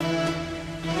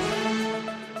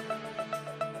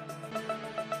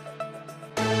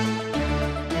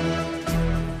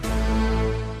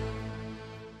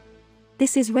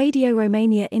This is Radio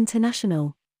Romania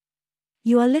International.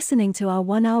 You are listening to our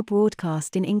one-hour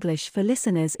broadcast in English for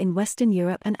listeners in Western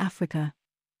Europe and Africa.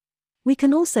 We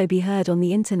can also be heard on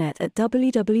the internet at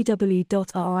www.rri.ro,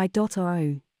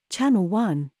 Channel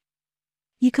 1.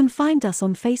 You can find us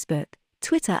on Facebook,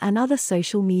 Twitter and other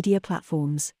social media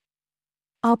platforms.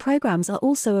 Our programs are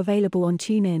also available on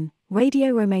TuneIn,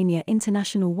 Radio Romania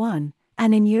International 1,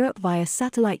 and in Europe via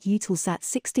satellite Eutelsat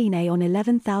 16A on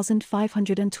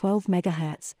 11,512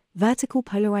 MHz, vertical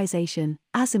polarization,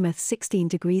 azimuth 16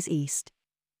 degrees east.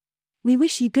 We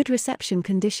wish you good reception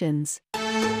conditions.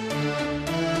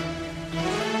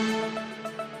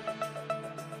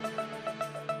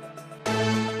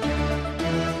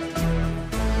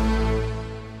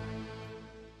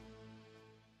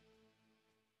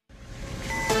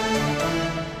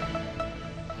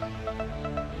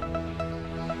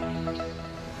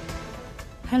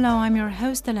 Hello, I'm your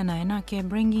host Elena Enache,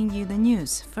 bringing you the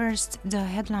news. First, the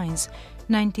headlines.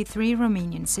 93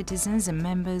 Romanian citizens and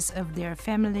members of their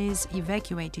families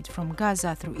evacuated from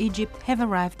Gaza through Egypt have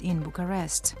arrived in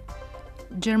Bucharest.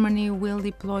 Germany will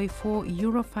deploy 4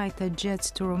 Eurofighter jets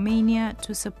to Romania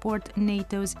to support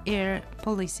NATO's air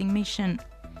policing mission.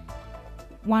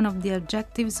 One of the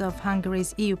objectives of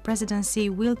Hungary's EU presidency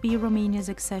will be Romania's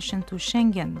accession to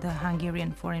Schengen, the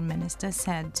Hungarian foreign minister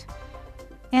said.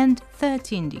 And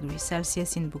 13 degrees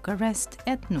Celsius in Bucharest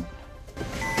at noon.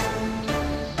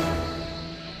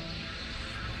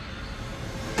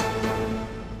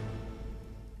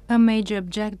 A major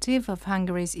objective of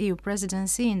Hungary's EU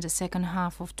presidency in the second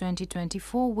half of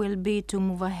 2024 will be to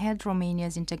move ahead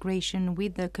Romania's integration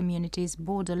with the community's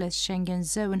borderless Schengen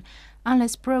zone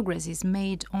unless progress is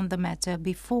made on the matter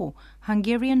before,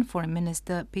 Hungarian Foreign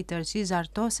Minister Peter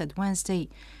Szijjártó said Wednesday.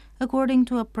 According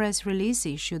to a press release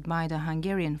issued by the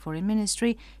Hungarian Foreign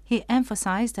Ministry, he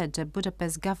emphasized that the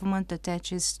Budapest government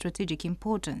attaches strategic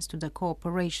importance to the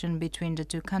cooperation between the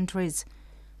two countries.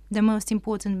 The most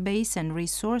important base and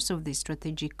resource of this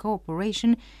strategic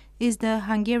cooperation is the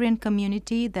Hungarian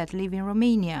community that live in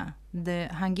Romania, the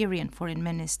Hungarian Foreign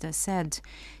Minister said.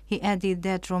 He added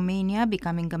that Romania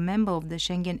becoming a member of the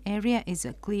Schengen area is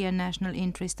a clear national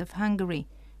interest of Hungary.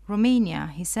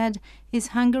 Romania, he said, is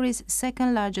Hungary's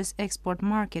second largest export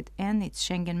market, and its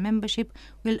Schengen membership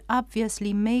will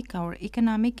obviously make our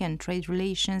economic and trade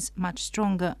relations much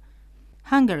stronger.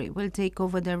 Hungary will take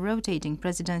over the rotating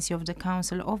presidency of the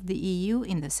Council of the EU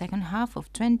in the second half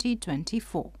of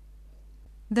 2024.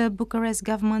 The Bucharest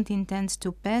government intends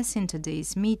to pass in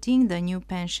today's meeting the new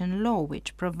pension law,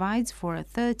 which provides for a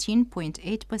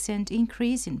 13.8%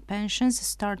 increase in pensions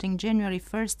starting January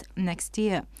 1st next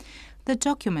year. The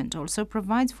document also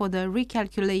provides for the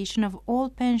recalculation of all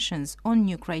pensions on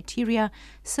new criteria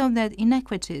so that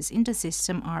inequities in the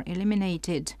system are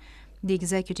eliminated. The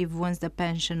executive wants the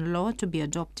pension law to be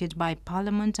adopted by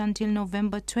Parliament until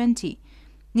November 20.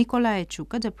 Nicolae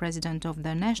Ciucă, the president of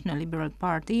the National Liberal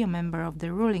Party, a member of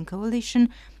the ruling coalition,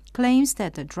 claims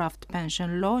that the draft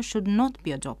pension law should not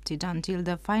be adopted until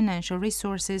the financial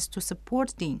resources to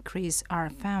support the increase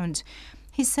are found.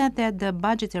 He said that the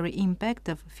budgetary impact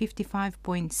of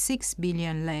 55.6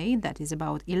 billion lei, that is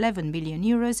about 11 billion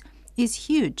euros, is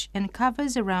huge and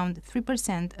covers around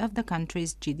 3% of the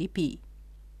country's GDP.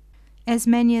 As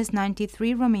many as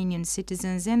 93 Romanian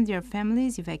citizens and their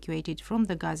families evacuated from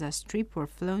the Gaza Strip were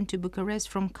flown to Bucharest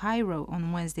from Cairo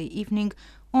on Wednesday evening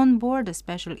on board a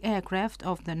special aircraft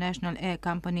of the national air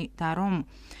company Tarom.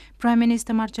 Prime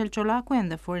Minister Marcel Ciolacu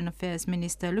and the Foreign Affairs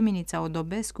Minister Luminița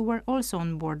Odobescu were also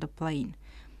on board the plane.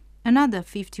 Another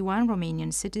 51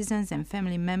 Romanian citizens and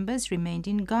family members remained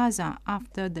in Gaza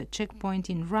after the checkpoint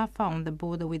in Rafah on the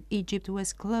border with Egypt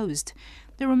was closed.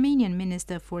 The Romanian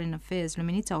Minister of Foreign Affairs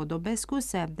Luminița Odobescu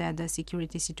said that the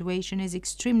security situation is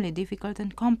extremely difficult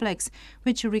and complex,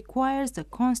 which requires the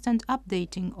constant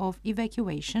updating of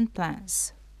evacuation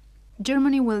plans.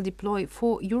 Germany will deploy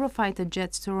 4 Eurofighter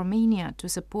jets to Romania to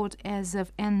support, as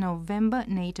of end November,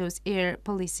 NATO's air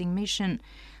policing mission.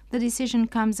 The decision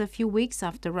comes a few weeks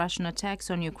after Russian attacks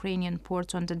on Ukrainian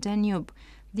ports on the Danube.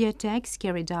 The attacks,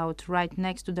 carried out right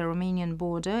next to the Romanian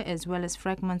border, as well as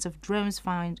fragments of drones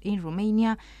found in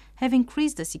Romania, have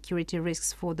increased the security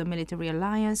risks for the military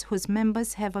alliance, whose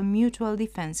members have a mutual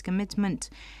defense commitment.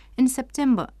 In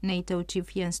September, NATO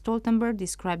chief Jens Stoltenberg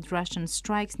described Russian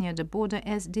strikes near the border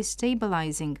as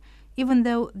destabilizing, even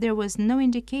though there was no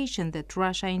indication that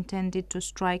Russia intended to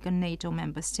strike a NATO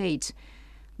member state.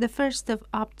 The first of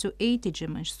up to 80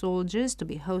 German soldiers to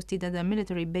be hosted at a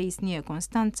military base near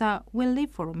Constanța will leave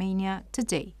for Romania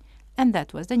today. And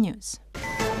that was the news.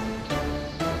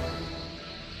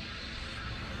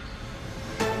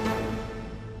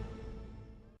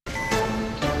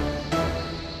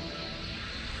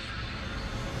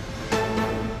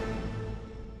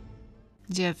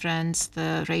 Dear friends,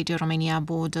 the Radio Romania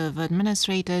Board of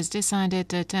Administrators decided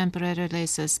to temporarily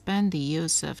suspend the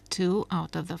use of 2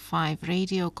 out of the 5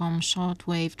 Radiocom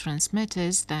shortwave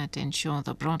transmitters that ensure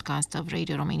the broadcast of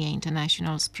Radio Romania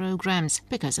International's programs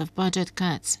because of budget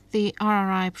cuts. The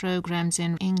RRI programs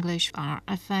in English are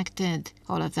affected.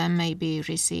 All of them may be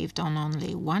received on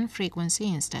only 1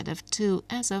 frequency instead of 2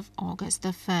 as of August the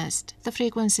 1st. The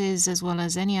frequencies, as well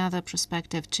as any other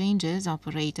prospective changes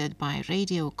operated by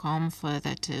Radiocom further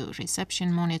to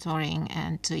reception monitoring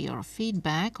and to your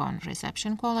feedback on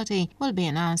reception quality, will be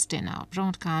announced in our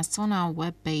broadcasts on our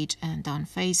webpage and on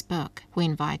Facebook. We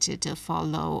invite you to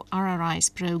follow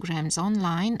RRI's programs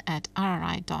online at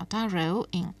rri.ro,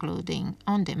 including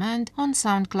on demand, on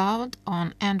SoundCloud,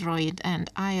 on Android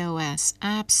and iOS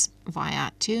apps, via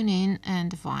TuneIn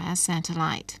and via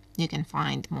satellite. You can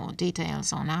find more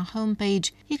details on our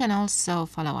homepage. You can also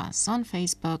follow us on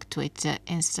Facebook, Twitter,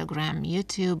 Instagram,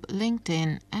 YouTube,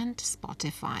 LinkedIn and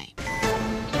Spotify.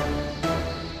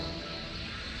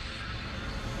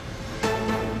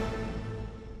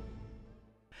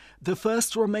 The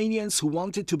first Romanians who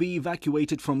wanted to be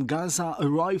evacuated from Gaza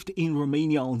arrived in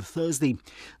Romania on Thursday.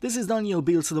 This is Daniel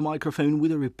Bilz to the microphone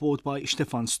with a report by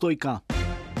Ștefan Stoica.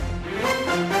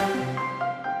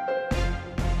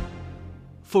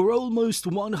 For almost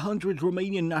 100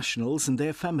 Romanian nationals and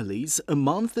their families, a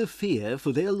month of fear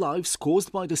for their lives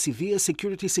caused by the severe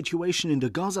security situation in the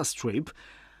Gaza Strip,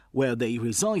 where they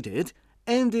resided,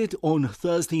 ended on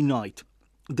Thursday night.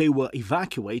 They were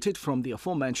evacuated from the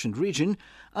aforementioned region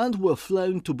and were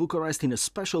flown to Bucharest in a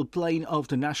special plane of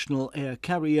the national air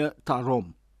carrier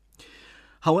Tarom.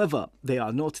 However, they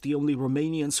are not the only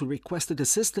Romanians who requested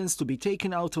assistance to be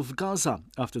taken out of Gaza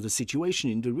after the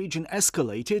situation in the region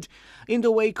escalated in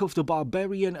the wake of the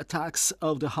barbarian attacks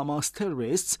of the Hamas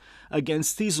terrorists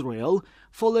against Israel,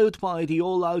 followed by the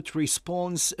all-out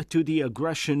response to the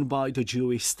aggression by the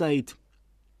Jewish state.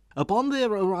 Upon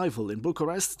their arrival in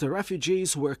Bucharest, the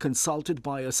refugees were consulted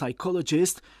by a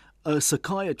psychologist, a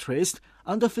psychiatrist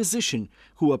and a physician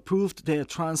who approved their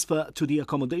transfer to the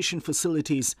accommodation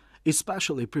facilities,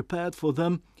 especially prepared for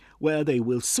them, where they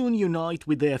will soon unite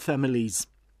with their families.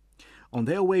 On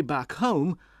their way back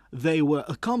home, they were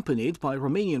accompanied by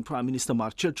Romanian Prime Minister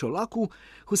Marcel Ciolacu,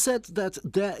 who said that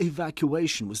their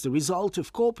evacuation was the result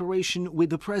of cooperation with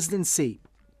the presidency.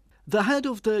 The head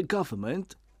of the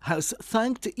government has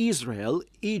thanked Israel,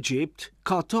 Egypt,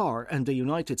 Qatar and the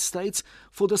United States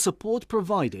for the support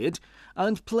provided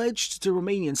and pledged the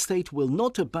Romanian state will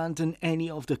not abandon any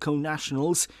of the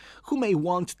co-nationals who may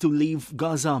want to leave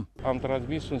Gaza.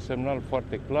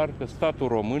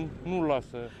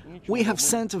 We have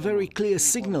sent a very clear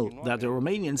signal that the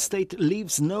Romanian state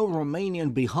leaves no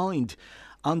Romanian behind,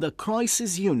 and the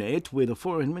crisis unit with the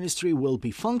foreign ministry will be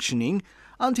functioning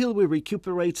until we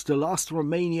recuperate the last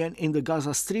Romanian in the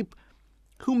Gaza Strip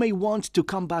who may want to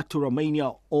come back to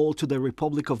Romania or to the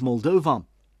Republic of Moldova.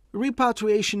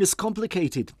 Repatriation is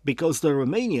complicated because the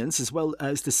Romanians, as well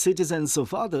as the citizens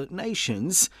of other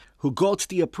nations who got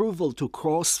the approval to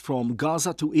cross from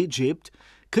Gaza to Egypt,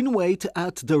 can wait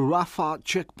at the Rafah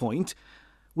checkpoint,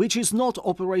 which is not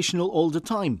operational all the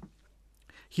time.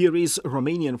 Here is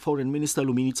Romanian Foreign Minister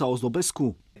Luminița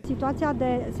Ozdobescu.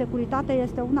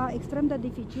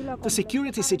 The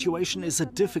security situation is a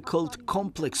difficult,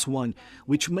 complex one,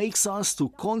 which makes us to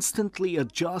constantly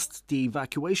adjust the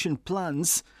evacuation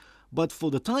plans, but for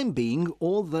the time being,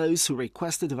 all those who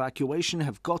requested evacuation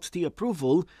have got the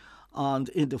approval, and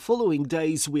in the following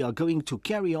days we are going to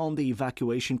carry on the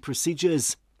evacuation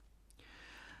procedures.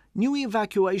 New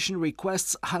evacuation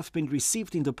requests have been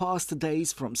received in the past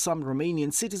days from some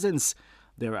Romanian citizens.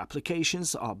 Their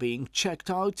applications are being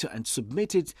checked out and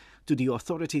submitted to the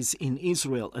authorities in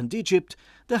Israel and Egypt,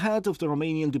 the head of the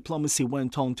Romanian diplomacy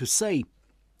went on to say.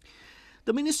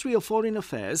 The Ministry of Foreign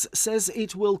Affairs says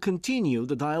it will continue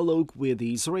the dialogue with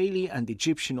the Israeli and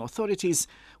Egyptian authorities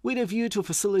with a view to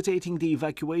facilitating the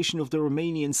evacuation of the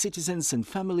Romanian citizens and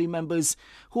family members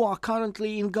who are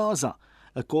currently in Gaza,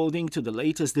 according to the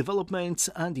latest developments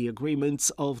and the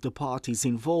agreements of the parties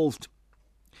involved.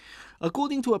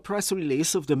 According to a press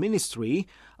release of the ministry,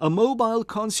 a mobile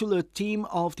consular team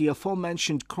of the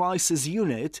aforementioned crisis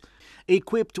unit,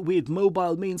 equipped with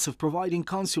mobile means of providing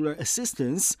consular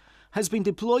assistance, has been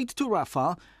deployed to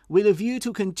Rafah with a view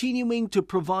to continuing to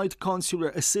provide consular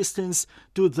assistance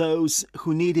to those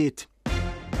who need it.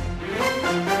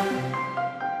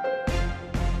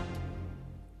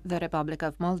 The Republic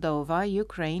of Moldova,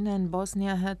 Ukraine and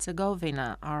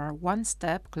Bosnia-Herzegovina are one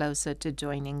step closer to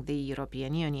joining the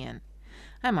European Union.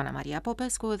 I'm Ana Maria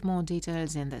Popescu with more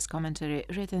details in this commentary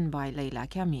written by Leila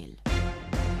Kamil.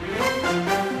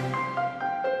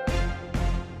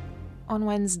 On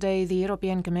Wednesday, the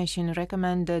European Commission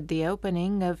recommended the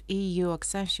opening of EU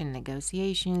accession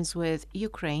negotiations with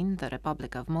Ukraine, the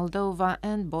Republic of Moldova,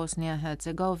 and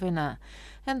Bosnia-Herzegovina,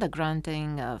 and the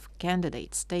granting of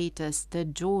candidate status to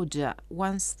Georgia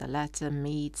once the latter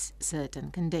meets certain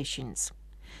conditions.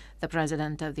 The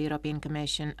President of the European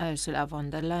Commission, Ursula von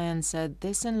der Leyen, said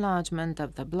this enlargement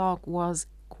of the bloc was,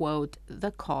 quote,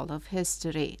 the call of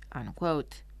history,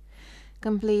 unquote.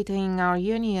 Completing our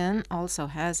union also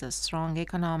has a strong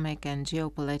economic and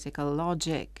geopolitical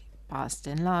logic. Past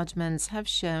enlargements have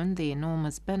shown the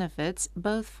enormous benefits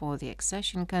both for the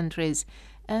accession countries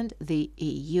and the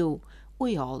EU.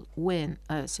 We all win,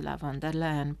 Ursula von der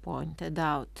Leyen pointed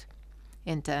out.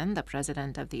 In turn, the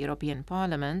President of the European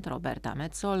Parliament, Roberta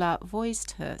Metsola,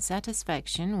 voiced her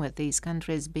satisfaction with these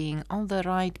countries being on the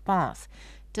right path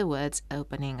towards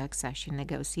opening accession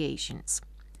negotiations.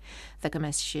 The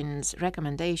Commission's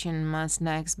recommendation must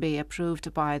next be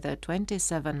approved by the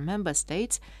 27 member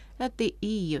states at the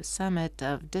EU summit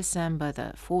of December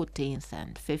the 14th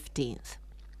and 15th.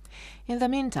 In the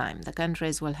meantime, the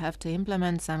countries will have to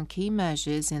implement some key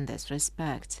measures in this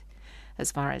respect.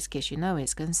 As far as Chișinău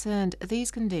is concerned,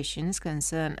 these conditions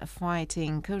concern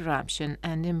fighting corruption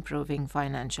and improving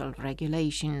financial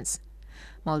regulations.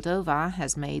 Moldova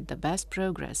has made the best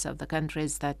progress of the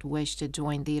countries that wish to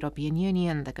join the European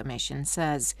Union, the Commission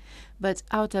says. But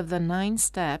out of the 9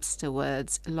 steps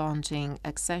towards launching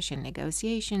accession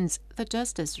negotiations, the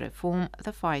justice reform,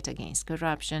 the fight against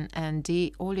corruption, and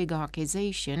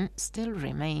de-oligarchization still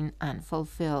remain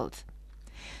unfulfilled.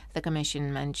 The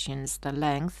Commission mentions the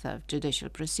length of judicial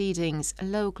proceedings,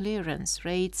 low clearance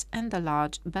rates, and the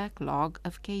large backlog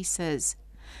of cases.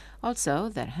 Also,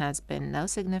 there has been no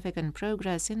significant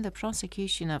progress in the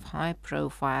prosecution of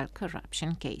high-profile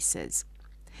corruption cases.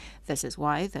 This is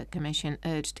why the Commission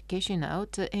urged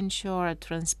Chișinău to ensure a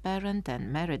transparent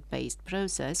and merit-based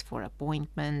process for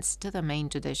appointments to the main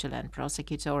judicial and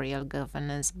prosecutorial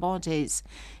governance bodies,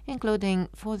 including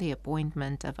for the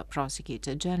appointment of a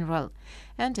prosecutor general,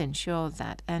 and ensure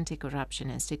that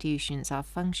anti-corruption institutions are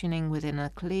functioning within a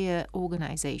clear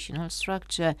organizational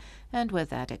structure and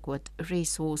with adequate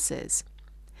resources.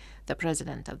 The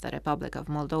President of the Republic of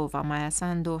Moldova, Maia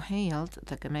Sandu, hailed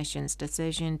the Commission's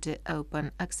decision to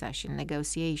open accession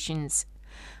negotiations.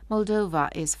 Moldova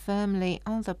is firmly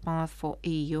on the path for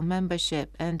EU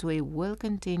membership, and we will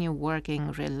continue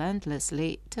working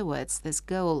relentlessly towards this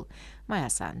goal, Maia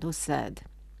Sandu said.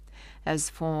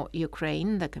 As for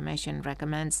Ukraine, the Commission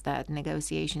recommends that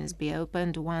negotiations be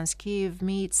opened once Kyiv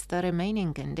meets the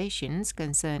remaining conditions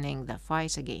concerning the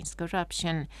fight against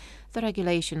corruption, the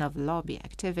regulation of lobby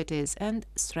activities, and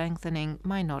strengthening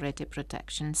minority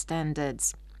protection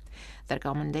standards. The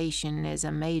recommendation is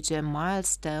a major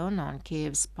milestone on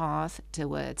Kyiv's path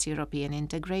towards European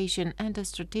integration and a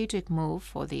strategic move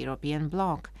for the European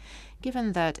bloc,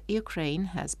 given that Ukraine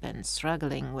has been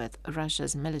struggling with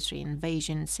Russia's military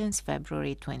invasion since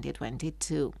February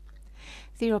 2022.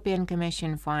 The European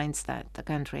Commission finds that the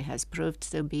country has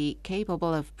proved to be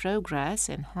capable of progress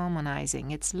in harmonizing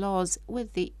its laws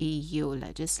with the EU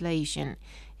legislation,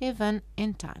 even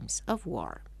in times of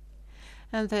war.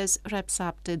 And this wraps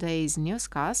up today's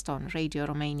newscast on Radio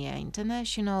Romania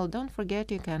International. Don't forget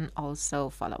you can also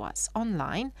follow us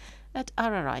online at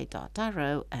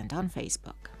rri.ro and on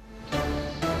Facebook.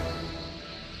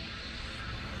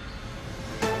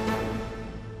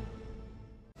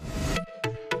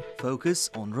 Focus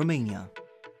on Romania.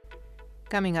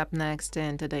 Coming up next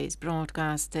in today's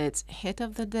broadcast, it's Hit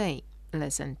of the Day.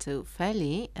 Listen to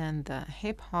Feli and the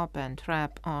hip-hop and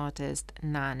trap artist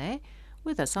Nane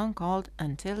with a song called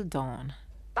Until Dawn.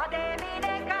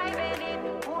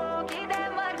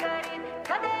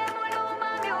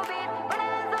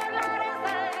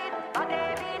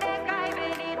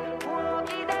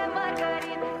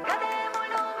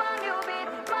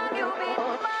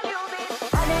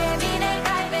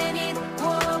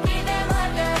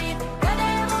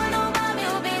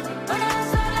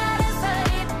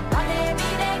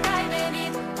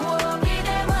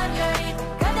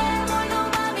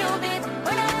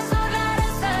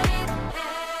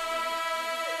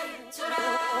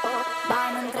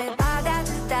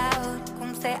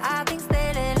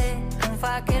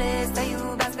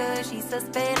 Să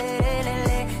spele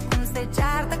relele, cum se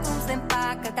ceartă, cum se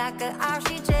împacă, dacă au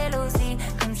și gelozii,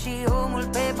 cum și omul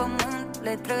pe pământ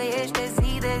le trăiește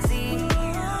zi de zi.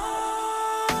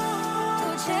 Tu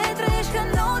ce trăiești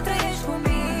când nu trăiești cu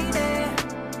mine,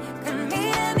 când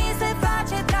mie mi se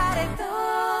face tare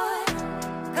dor,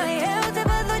 că eu te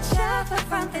văd lucea fără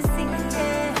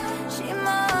fantezie și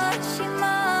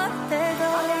mor de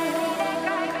dor.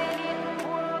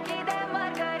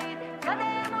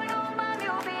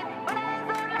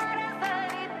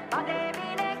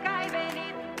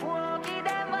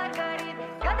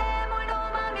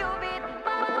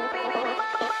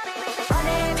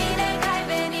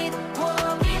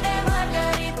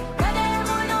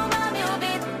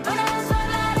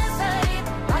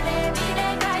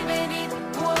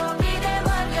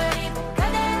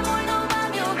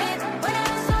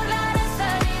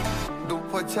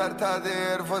 ta de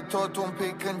ieri văd tot un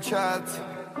pic în chat.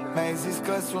 Mi-ai zis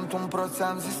că sunt un prost,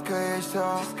 ți-am zis că ești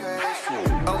o.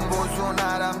 În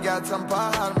buzunar am gheață, în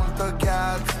pahar multă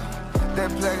gheață. De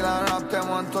plec la noapte,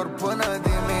 mă întorc până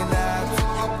dimineață.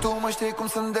 Tu mă știi cum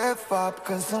sunt de fapt,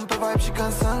 când sunt pe vibe și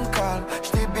când sunt calm.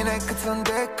 Știi bine cât sunt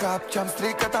de cap, ce-am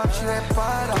stricat am și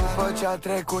reparat. După ce-a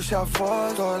trecut și-a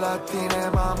fost, tot la tine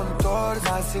m-am întors.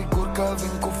 Mă asigur că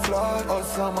vin cu flori, o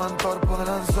să mă întorc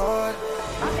până în zori.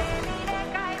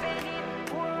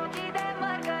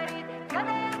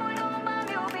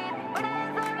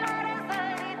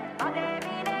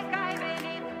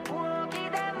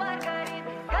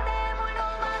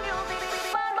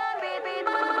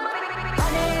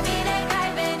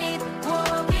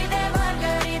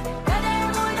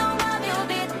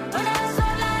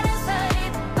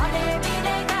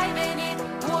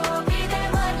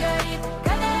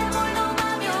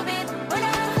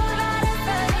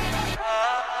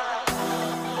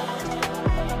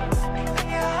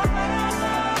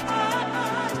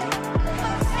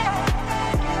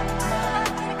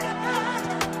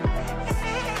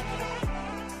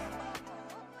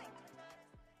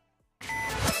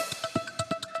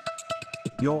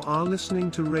 You are listening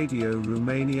to Radio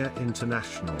Romania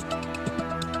International.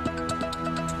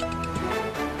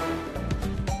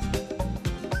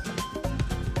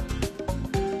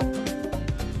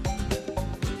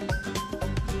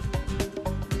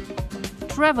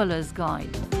 Traveler's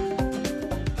Guide.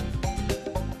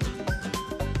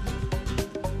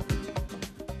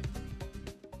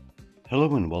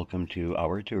 Hello and welcome to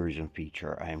our tourism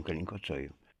feature. I am Călin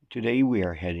Coțoiu. Today we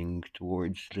are heading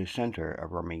towards the center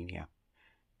of Romania.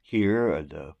 Here, at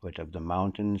the foot of the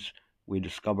mountains, we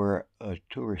discover a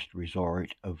tourist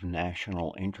resort of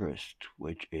national interest,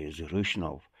 which is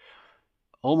Râșnov.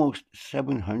 Almost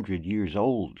 700 years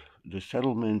old, the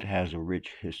settlement has a rich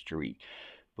history,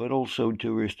 but also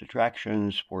tourist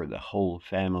attractions for the whole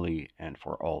family and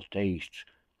for all tastes.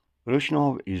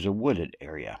 Râșnov is a wooded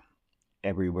area.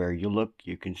 Everywhere you look,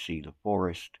 you can see the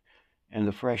forest, and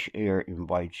the fresh air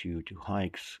invites you to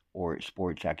hikes or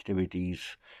sports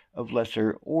activities of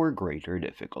lesser or greater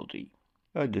difficulty.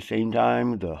 At the same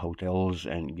time, the hotels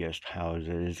and guest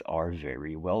houses are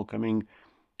very welcoming,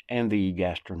 and the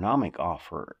gastronomic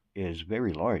offer is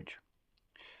very large.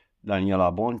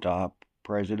 Daniela Bonta,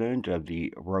 president of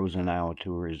the Rosenau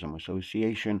Tourism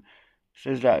Association,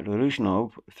 says that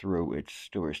Râșnov, through its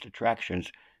tourist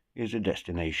attractions, is a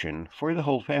destination for the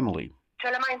whole family.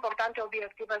 Cele mai importante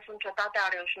obiective sunt cetatea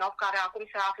Râșnov, care acum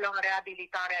se află în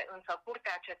reabilitare, însă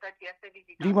curtea cetății este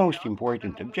vizitabilă. The most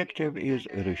important objective is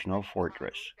Râșnov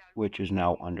Fortress, which is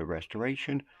now under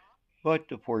restoration, but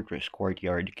the fortress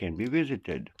courtyard can be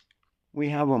visited. We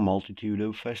have a multitude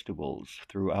of festivals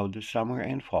throughout the summer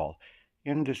and fall,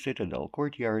 and the Citadel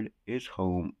courtyard is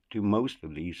home to most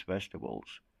of these festivals.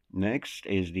 Next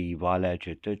is the Valea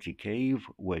Cetății Cave,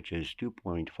 which is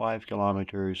 2.5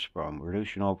 kilometers from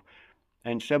Râșnov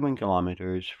and 7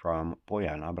 kilometers from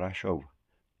Poiana Brașov.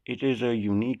 It is a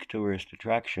unique tourist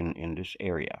attraction in this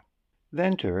area.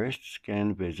 Then tourists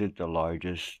can visit the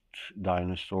largest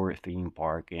dinosaur theme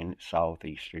park in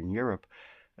southeastern Europe,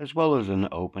 as well as an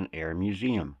open-air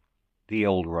museum. The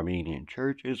old Romanian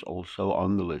church is also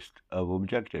on the list of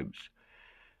objectives.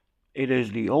 It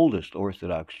is the oldest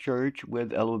Orthodox church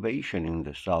with elevation in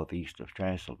the southeast of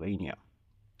Transylvania.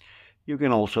 You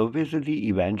can also visit the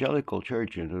Evangelical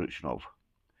Church in Râșnov.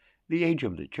 The age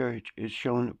of the church is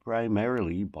shown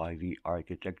primarily by the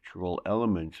architectural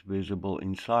elements visible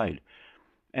inside,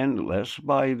 and less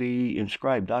by the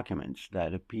inscribed documents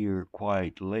that appear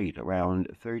quite late, around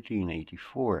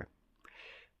 1384.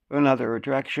 Another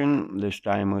attraction, this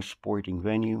time a sporting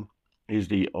venue, is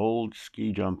the old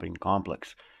ski jumping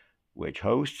complex, which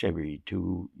hosts every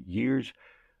 2 years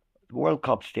World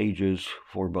Cup stages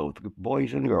for both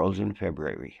boys and girls in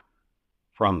February.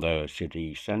 From the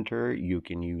city center, you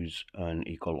can use an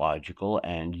ecological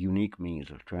and unique means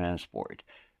of transport,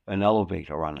 an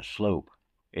elevator on a slope.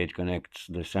 It connects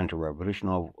the center of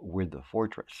Râșnov with the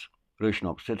fortress.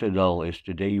 Râșnov Citadel is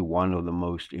today one of the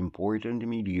most important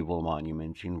medieval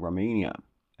monuments in Romania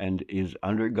and is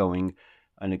undergoing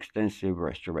an extensive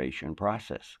restoration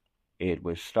process. It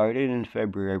was started in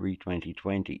February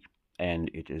 2020, and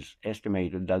it is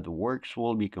estimated that the works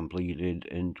will be completed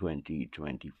in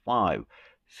 2025,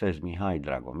 says Mihai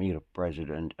Dragomir,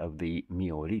 president of the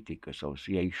Mioritic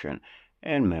Association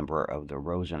and member of the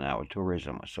Rosenau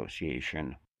Tourism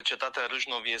Association. Cetatea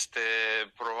Râșnov este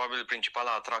probabil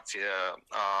principala atracție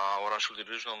a orașului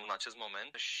Râșnov în acest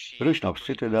moment. Râșnov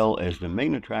Citadel is the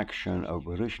main attraction of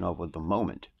Râșnov at the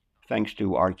moment. Thanks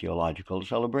to archaeological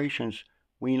celebrations,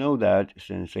 We know that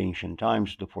since ancient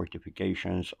times, the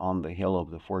fortifications on the hill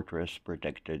of the fortress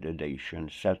protected a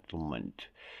Dacian settlement.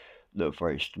 The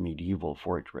first medieval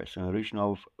fortress in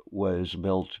Rysnov was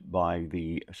built by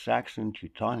the Saxon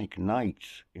Teutonic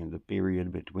Knights in the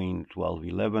period between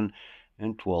 1211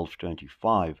 and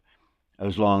 1225,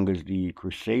 as long as the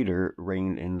Crusader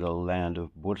reign in the land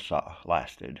of Bursa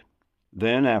lasted.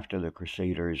 Then, after the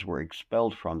Crusaders were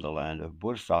expelled from the land of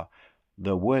Bursa,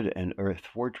 the wood and earth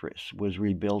fortress was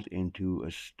rebuilt into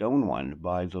a stone one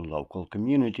by the local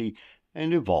community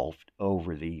and evolved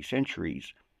over the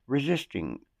centuries,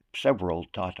 resisting several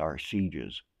Tatar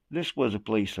sieges. This was a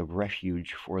place of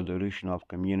refuge for the Rysnov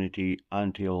community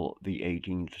until the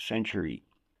 18th century.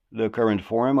 The current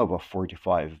form of a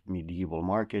fortified medieval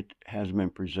market has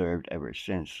been preserved ever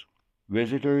since.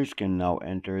 Visitors can now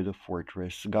enter the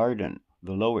fortress garden,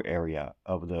 the lower area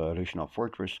of the Rysnov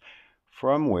fortress,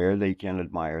 from where they can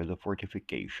admire the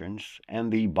fortifications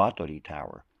and the Batory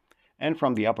Tower. And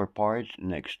from the upper part,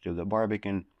 next to the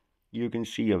Barbican, you can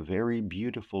see a very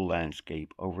beautiful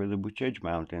landscape over the Bucegi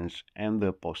Mountains and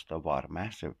the Postavar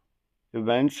Massif.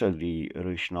 Events at the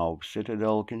Rysnov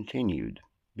Citadel continued,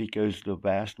 because the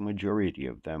vast majority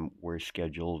of them were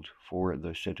scheduled for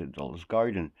the Citadel's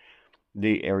garden,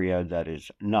 the area that is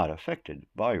not affected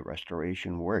by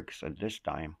restoration works at this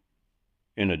time.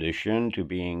 In addition to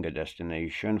being a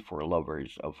destination for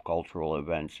lovers of cultural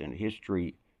events and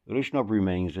history, Rysnov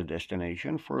remains a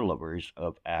destination for lovers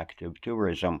of active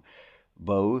tourism,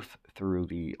 both through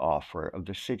the offer of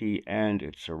the city and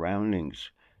its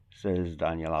surroundings, says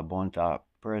Daniela Bonta,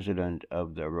 president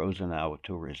of the Rosenau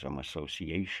Tourism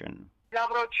Association. La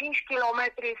vreo 5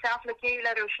 kilometri se află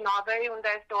cheile Râșnavei, unde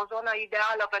este o zonă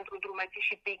ideală pentru drumeții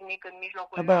și picnic în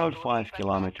mijlocul About naturii. 5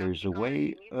 kilometers away,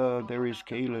 there is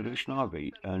Cheile Râșnavei,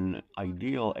 an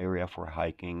ideal area for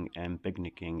hiking and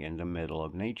picnicking in the middle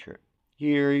of nature.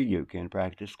 Here you can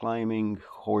practice climbing,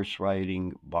 horse riding,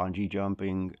 bungee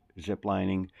jumping,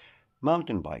 ziplining,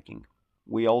 mountain biking.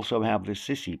 We also have the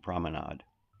Sisi Promenade.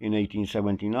 In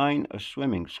 1879, a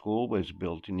swimming school was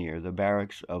built near the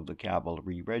barracks of the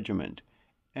cavalry regiment,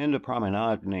 and a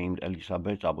promenade named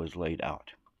Elisabeta was laid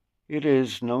out. It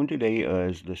is known today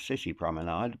as the Sisi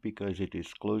Promenade because it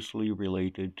is closely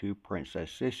related to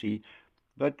Princess Sisi,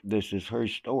 but this is her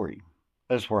story.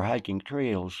 As for hiking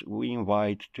trails, we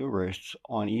invite tourists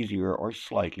on easier or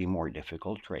slightly more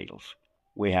difficult trails.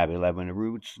 We have 11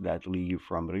 routes that leave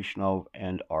from Rysnov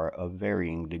and are of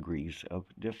varying degrees of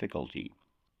difficulty.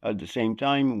 At the same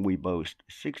time, we boast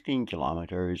 16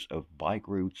 kilometers of bike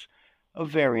routes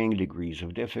of varying degrees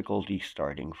of difficulty,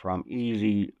 starting from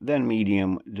easy, then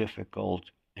medium, difficult,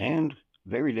 and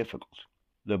very difficult.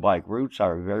 The bike routes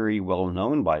are very well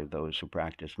known by those who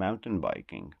practice mountain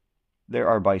biking. There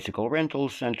are bicycle rental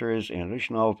centers in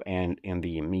Rysnov and in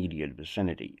the immediate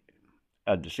vicinity.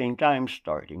 At the same time,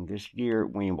 starting this year,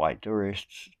 we invite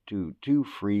tourists to 2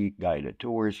 free guided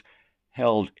tours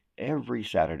held every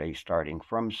Saturday starting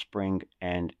from spring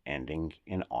and ending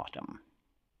in autumn.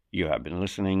 You have been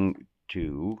listening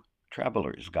to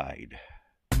Traveler's Guide.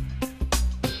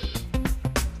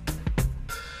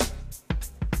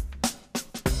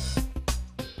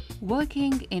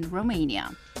 Working in Romania.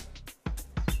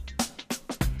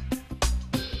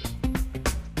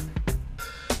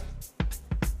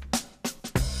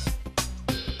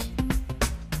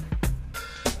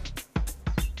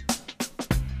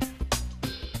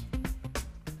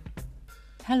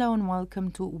 Hello and welcome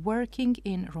to Working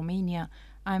in Romania.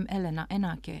 I'm Elena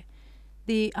Enache.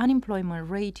 The unemployment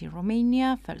rate in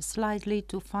Romania fell slightly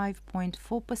to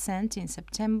 5.4% in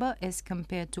September as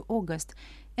compared to August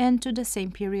and to the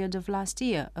same period of last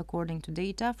year, according to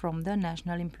data from the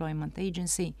National Employment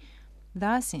Agency.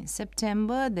 Thus, in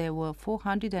September, there were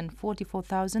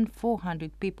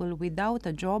 444,400 people without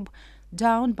a job,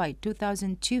 down by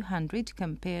 2,200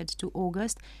 compared to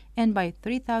August and by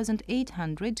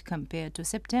 3,800 compared to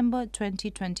September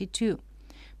 2022.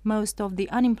 Most of the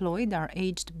unemployed are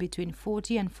aged between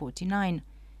 40 and 49.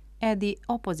 At the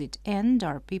opposite end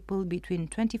are people between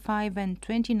 25 and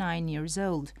 29 years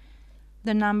old.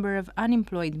 The number of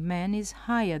unemployed men is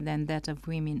higher than that of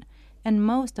women, and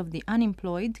most of the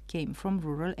unemployed came from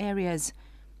rural areas.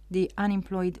 The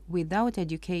unemployed without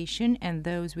education and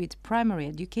those with primary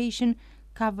education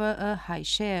cover a high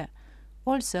share.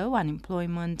 Also,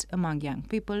 unemployment among young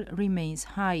people remains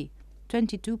high,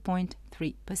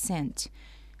 22.3%.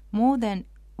 More than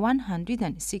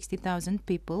 160,000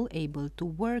 people able to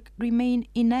work remain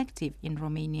inactive in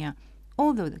Romania,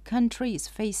 although the country is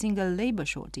facing a labor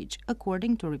shortage,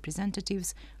 according to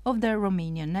representatives of the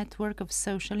Romanian Network of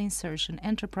Social Insertion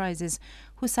Enterprises,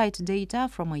 who cite data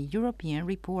from a European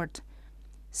report.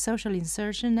 Social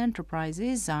insertion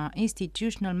enterprises are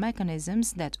institutional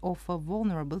mechanisms that offer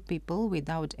vulnerable people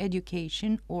without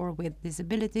education or with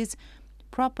disabilities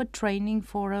proper training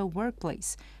for a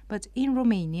workplace. But in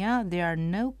Romania, there are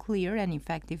no clear and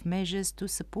effective measures to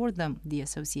support them, the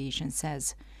association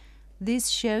says. This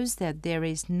shows that there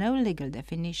is no legal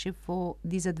definition for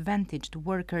disadvantaged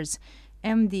workers,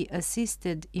 and the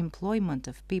assisted employment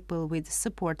of people with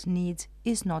support needs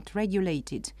is not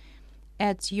regulated.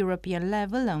 At European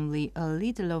level, only a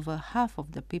little over half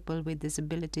of the people with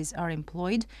disabilities are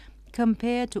employed,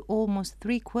 compared to almost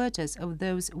 3/4 of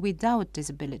those without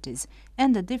disabilities,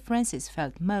 and the difference is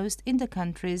felt most in the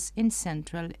countries in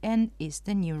Central and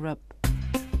Eastern Europe.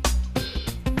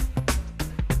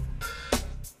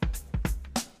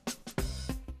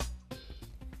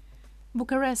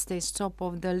 Bucharest is top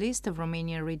of the list of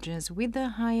Romanian regions with the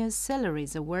highest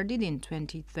salaries awarded in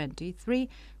 2023,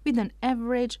 with an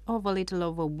average of a little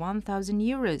over 1,000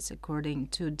 euros, according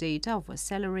to data of a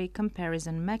salary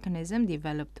comparison mechanism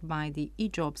developed by the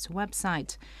eJobs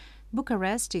website.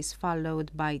 Bucharest is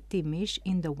followed by Timiș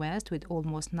in the west with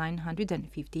almost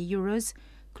 950 euros,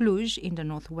 Cluj in the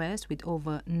northwest with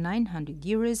over 900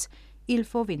 euros,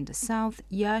 Ilfov in the south,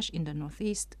 Iași in the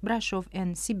northeast, Brașov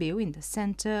and Sibiu in the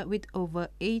center with over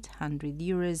 800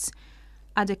 euros.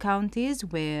 Other counties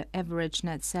where average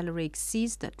net salary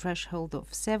exceeds the threshold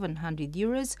of 700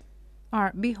 euros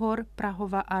are Bihor,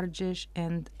 Prahova, Argeș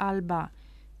and Alba.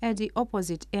 At the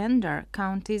opposite end are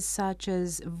counties such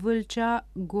as Vâlcea,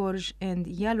 Gorj and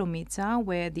Ialomița,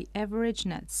 where the average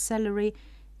net salary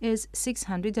is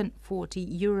 640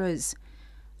 euros.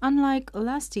 Unlike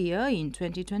last year, in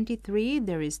 2023,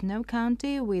 there is no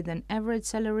county with an average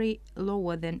salary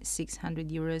lower than 600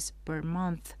 euros per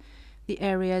month. The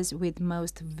areas with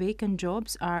most vacant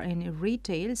jobs are in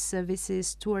retail,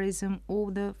 services, tourism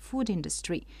or the food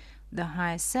industry. The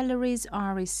highest salaries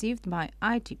are received by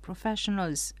IT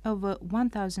professionals, over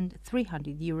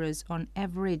 1,300 euros on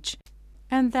average.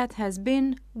 And that has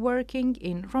been Working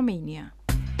in Romania.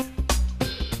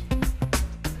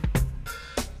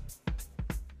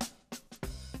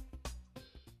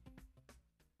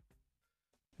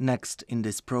 Next in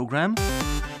this program,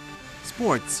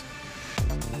 sports.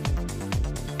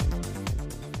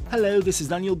 Hello, this is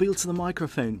Daniel Bill to the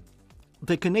microphone.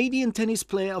 The Canadian tennis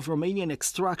player of Romanian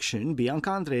extraction, Bianca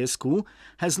Andreescu,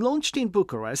 has launched in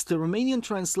Bucharest the Romanian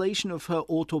translation of her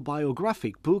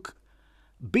autobiographic book,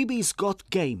 Bibi's Got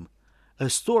Game, a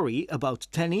story about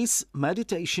tennis,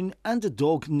 meditation and a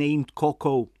dog named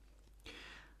Coco.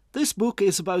 This book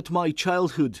is about my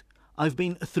childhood. I've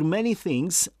been through many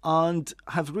things and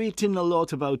have written a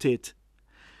lot about it,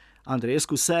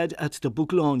 Andreescu said at the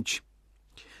book launch.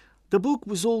 The book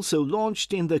was also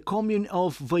launched in the commune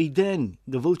of Văiden,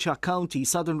 the Vâlcea County,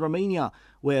 southern Romania,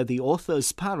 where the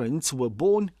author's parents were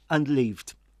born and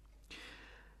lived.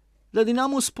 The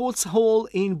Dinamo Sports Hall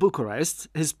in Bucharest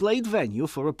has played venue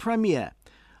for a premiere,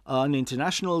 an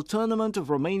international tournament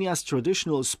of Romania's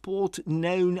traditional sport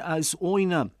known as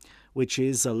Oina, which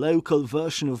is a local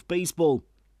version of baseball.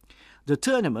 The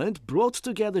tournament brought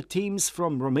together teams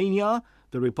from Romania,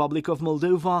 the Republic of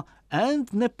Moldova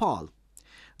and Nepal.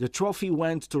 The trophy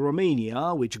went to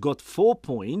Romania, which got 4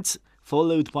 points,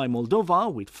 followed by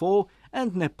Moldova with 4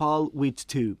 and Nepal with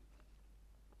 2.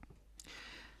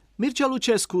 Mircea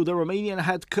Lucescu, the Romanian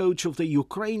head coach of the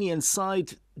Ukrainian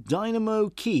side Dynamo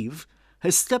Kyiv,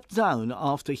 has stepped down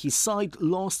after his side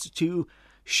lost to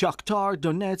Shakhtar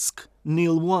Donetsk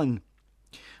 0-1.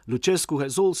 Lucescu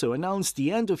has also announced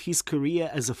the end of his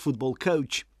career as a football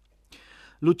coach.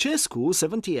 Lucescu,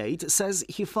 78, says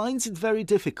he finds it very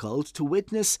difficult to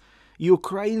witness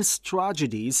Ukraine's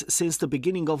tragedies since the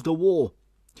beginning of the war.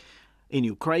 In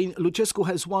Ukraine, Lucescu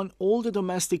has won all the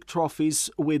domestic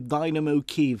trophies with Dynamo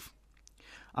Kyiv.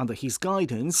 Under his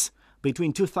guidance,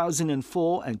 between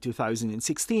 2004 and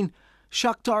 2016,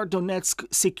 Shakhtar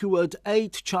Donetsk secured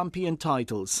 8 champion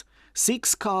titles,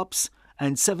 6 cups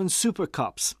and 7 Super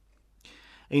Cups.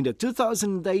 In the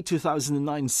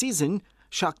 2008-2009 season,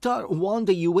 Shakhtar won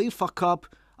the UEFA Cup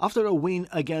after a win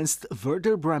against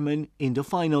Werder Bremen in the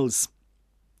finals.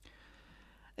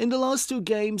 In the last 2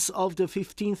 games of the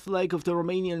 15th leg of the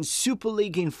Romanian Super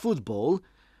League in football,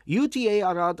 UTA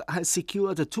Arad has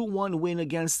secured a 2-1 win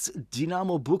against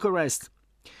Dinamo Bucharest,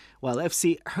 while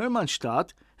FC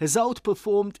Hermannstadt has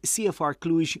outperformed CFR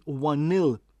Cluj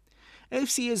 1-0.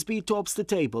 FCSB tops the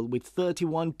table with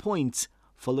 31 points,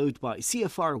 followed by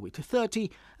CFR with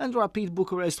 30 and Rapid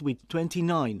Bucharest with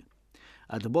 29.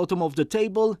 At the bottom of the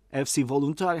table, FC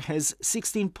Voluntar has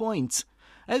 16 points,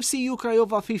 FCU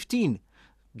Craiova 15,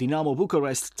 Dinamo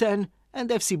Bucharest 10 and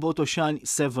FC Botoșani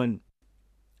 7.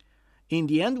 In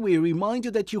the end, we remind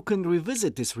you that you can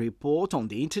revisit this report on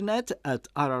the internet at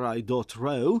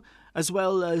rri.ro, as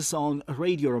well as on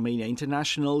Radio Romania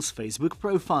International's Facebook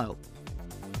profile.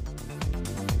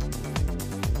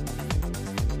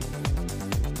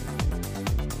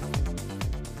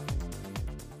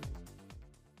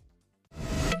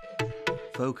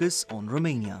 Focus on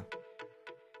Romania.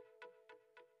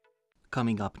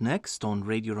 Coming up next on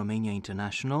Radio Romania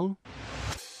International,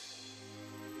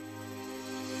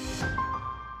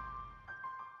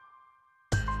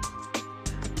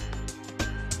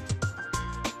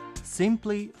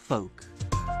 Simply Folk.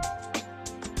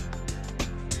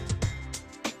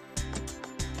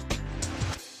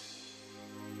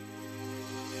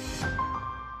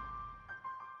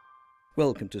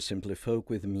 Welcome to Simply Folk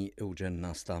with me, Eugen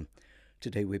Nasta.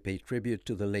 Today we pay tribute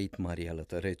to the late Mariela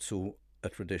Tărețu, a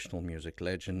traditional music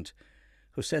legend,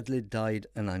 who sadly died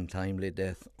an untimely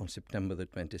death on September the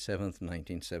 27th,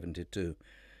 1972.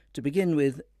 To begin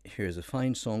with, here's a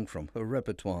fine song from her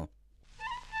repertoire.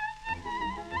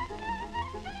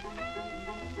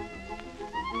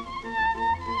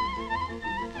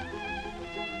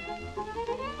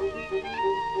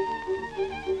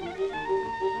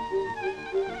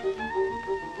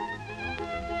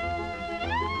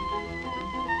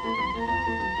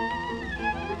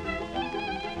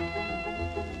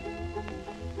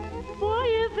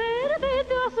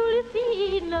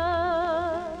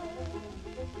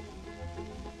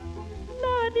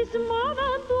 La dismana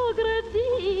într-o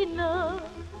grădină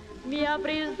mi-a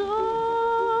prins dorul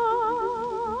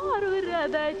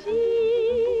rădăcină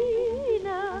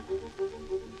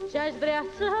și-aș vrea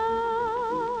să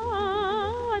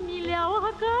mi le iau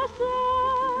acasă.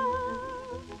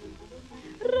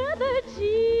 Rădăcinile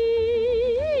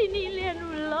nu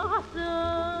lasă.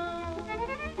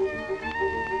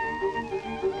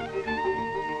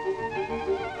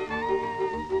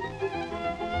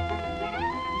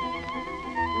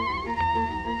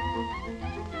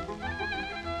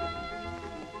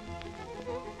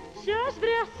 Și-aș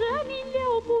vrea să mi le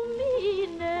iau cu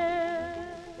mine,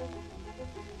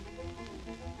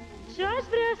 și-aș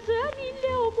vrea să mi le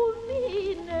iau cu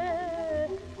mine,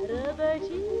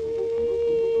 rădăcinile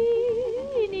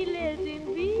țin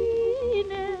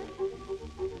bine,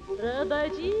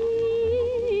 rădăcinile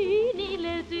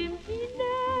țin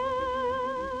bine,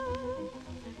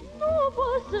 nu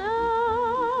pot să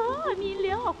mi le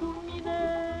iau cu mine.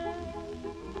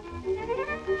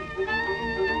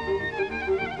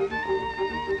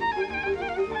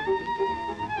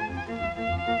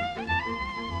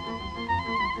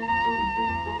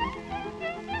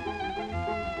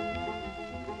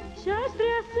 Și-aș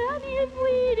vrea să mi-l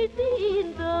pui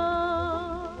tindă,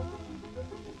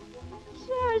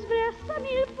 și-aș vrea să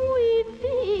mi-l pui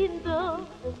tindă,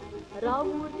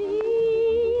 ramurile-i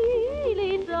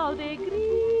dau de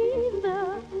grindă,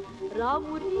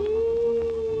 ramurile-i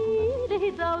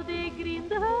dau de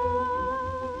grindă,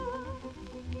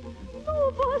 nu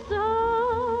pot să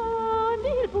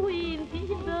mi-l pui în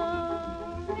tindă.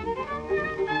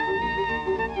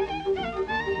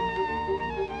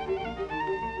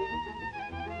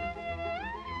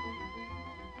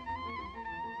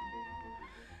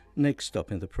 Next up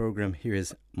in the program, here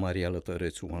is Mariela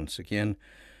Tărețu once again,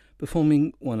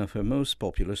 performing one of her most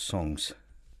popular songs.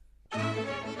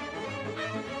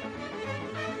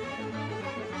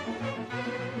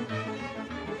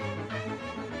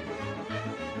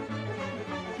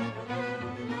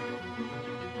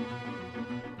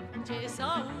 Ce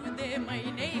s-aude,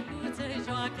 măi, neicuță,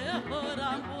 joacă hora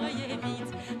în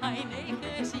poieniți, hai,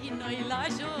 neică, și noi la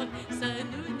joc, să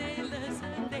nu ne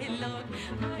lăsăm deloc.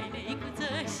 Hai,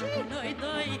 neicuță, și noi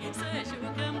doi, să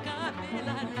jucăm ca pe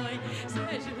la noi, să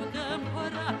jucăm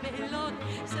hora pe loc,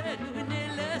 să nu ne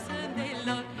lăsăm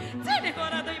deloc. Ține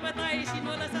hora doi bătaie și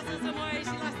nu lăsa să se moaie,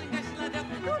 și la stânga și la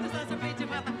dreapta, nu lăsa să plece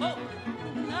fata. Ho!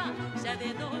 Una, și-a de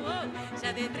două,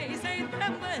 și-a de trei, să-i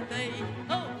dăm bătăi.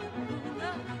 Ho!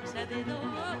 Una, și-a de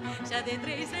două, și-a de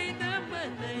trei, să-i dăm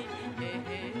bătăi. He,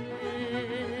 he, he.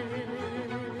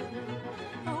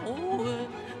 Oh,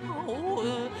 oh, oh,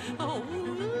 oh.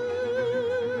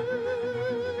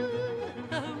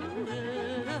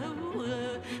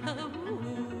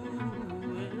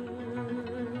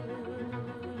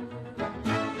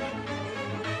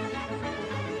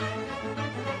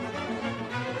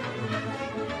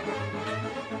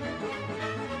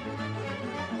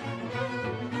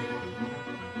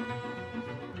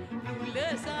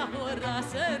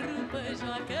 Să rupă,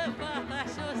 joacă fata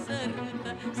și-o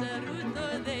sărută, sărută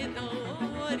de două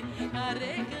ori,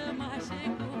 are cămașă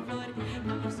cu flori,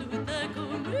 sută cu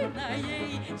mâna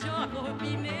ei, joacă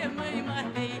bine, măi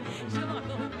Matei,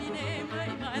 joacă bine,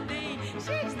 măi Matei,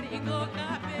 și strigă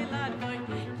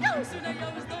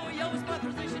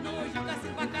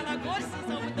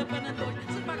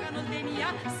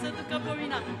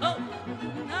lumina. Oh,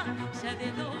 na, și de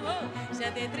două, și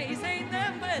de trei să-i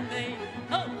dăm bătăi.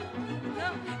 Oh, na,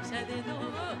 și de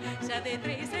două, și de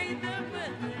trei să-i dăm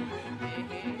bătăi.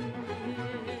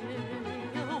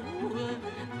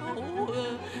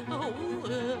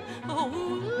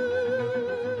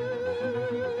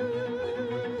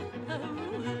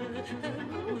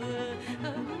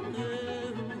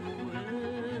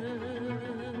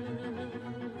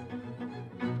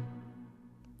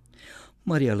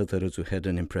 Maria Lătărățu had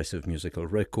an impressive musical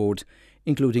record,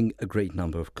 including a great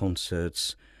number of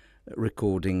concerts,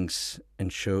 recordings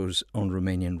and shows on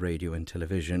Romanian radio and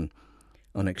television.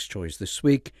 Our next choice this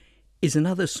week is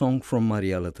another song from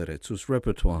Maria Lătărățu's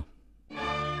repertoire.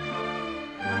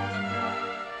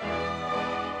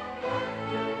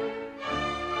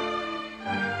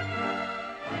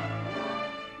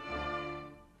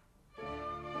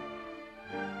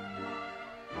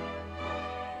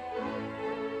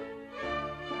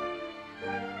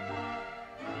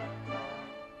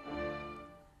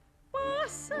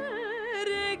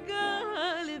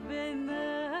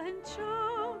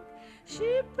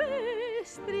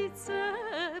 Pestriță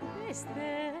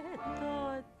peste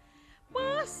tot,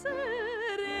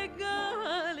 pasăre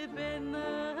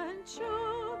galbenă-n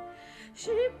cioc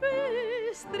și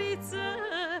pestriță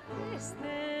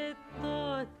peste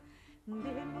tot.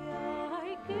 De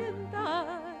mi-ai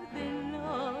cântat de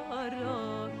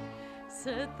noroc,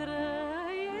 să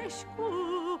trăiești cu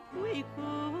pui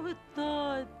cu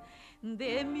tot.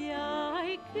 De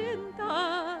mi-ai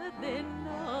cântat de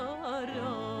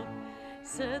noroc,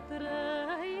 să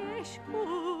trăiești cu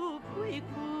pui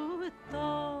cu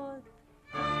tot.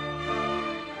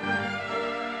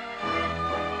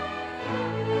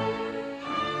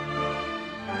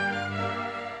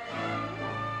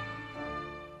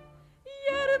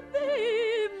 Iar de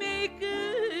mi-ai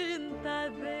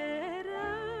cântat de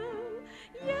rău,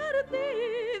 iar de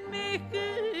mi-ai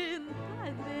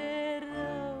cântat de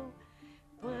rău,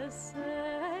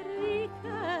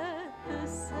 păsărică tu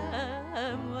să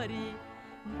mori,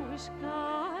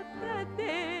 mușcată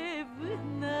de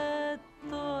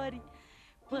vânători,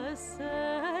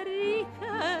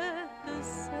 păsărică tu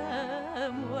să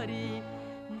mori,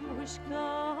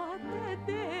 mușcată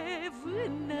de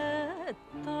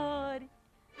vânători.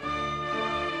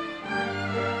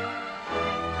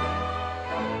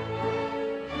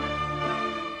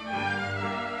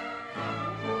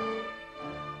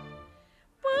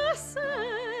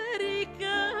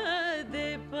 Păsărică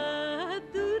de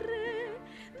pădure,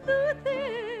 du-te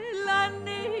la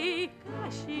Nica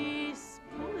și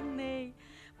spune-i,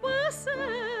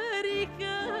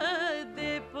 păsărică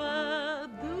de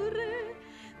pădure,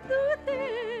 du-te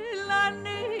la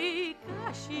Nica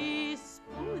și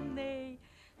spune-i,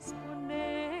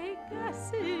 spune-i că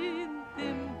sunt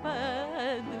în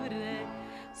pădure,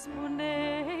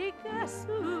 spune-i că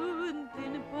sunt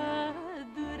în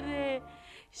pădure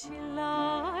și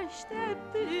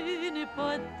l-aștept în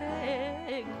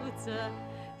potecuță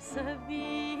să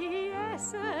vie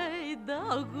să-i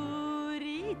dau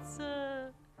guriță.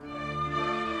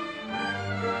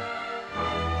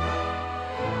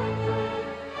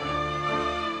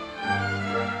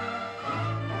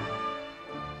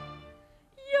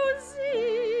 Eu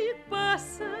zic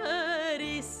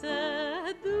păsării să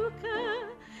ducă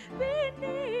pe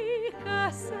Nica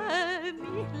să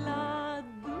mi-l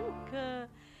aducă.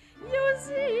 Eu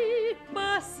zic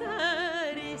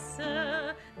păsării să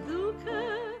ducă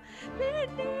pe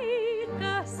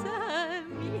Nica să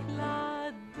mi-l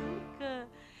aducă.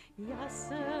 Ea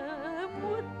să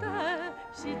mută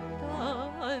și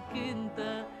tot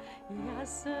cântă, ea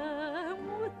să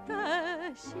mută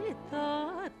și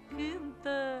tot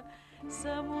cântă,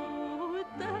 să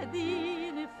mută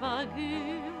din fag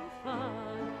în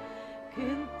fag,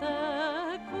 cântă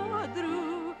codru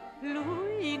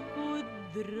lui cu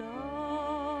drag.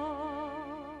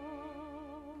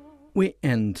 We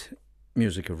end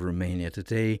Music of Romania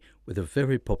today with a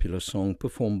very popular song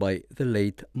performed by the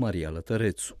late Maria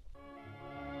Lătărățu.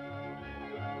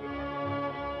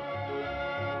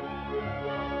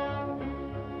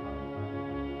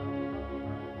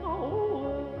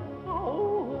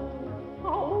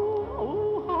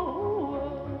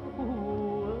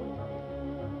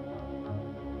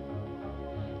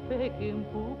 Pe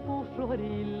câmpul cu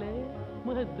florile,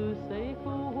 mă dusei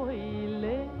cu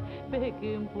oile, pe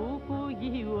câmpul cu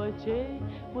ghiocei,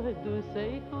 mă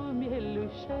dusei cu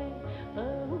mielușei.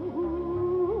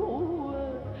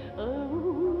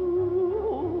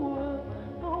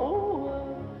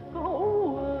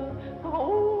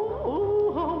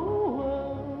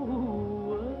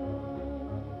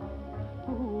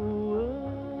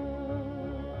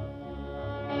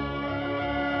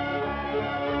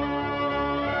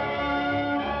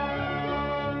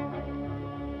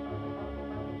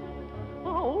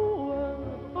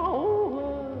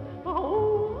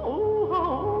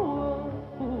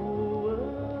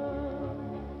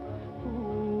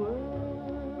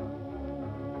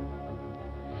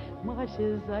 Mă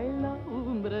așezai la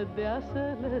umbră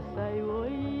deasă, lăsai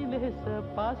oile să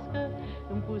pască,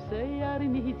 îmi puse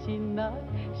iarnici în nas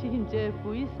și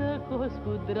începui să cos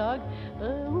cu drag.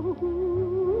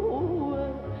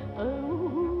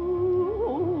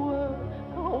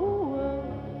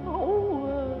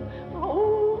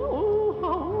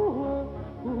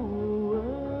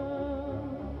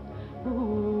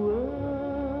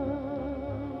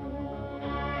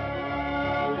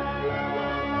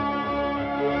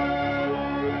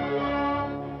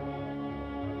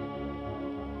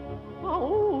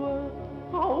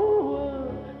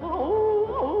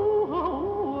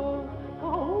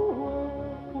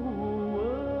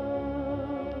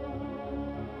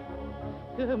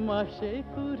 Că m-așei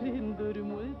cu rânduri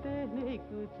multe,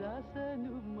 necuța să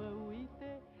nu mă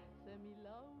uite, să-mi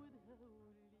laud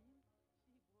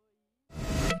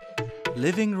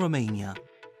Living Romania.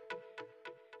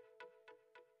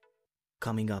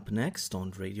 Coming up next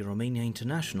on Radio Romania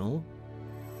International,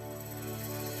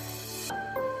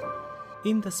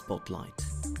 In the Spotlight.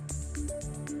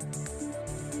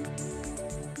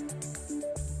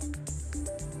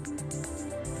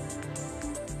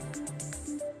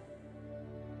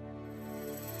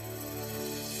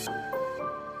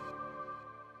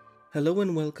 Hello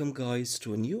and welcome guys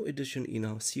to a new edition in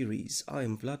our series. I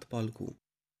am Vlad Palcu.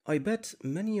 I bet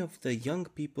many of the young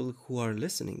people who are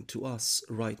listening to us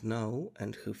right now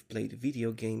and who've played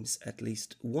video games at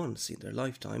least once in their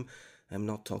lifetime, I'm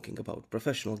not talking about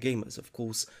professional gamers of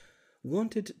course,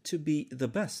 wanted to be the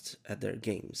best at their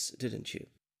games, didn't you?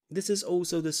 This is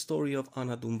also the story of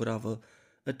Ana Dumbrava,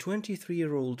 a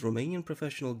 23-year-old Romanian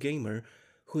professional gamer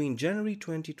who in January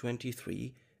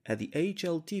 2023 at the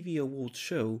HLTV Awards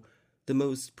show, the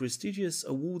most prestigious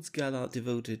awards gala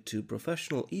devoted to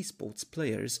professional esports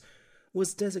players,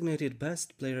 was designated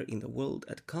best player in the world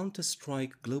at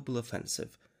Counter-Strike Global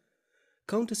Offensive.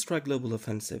 Counter-Strike Global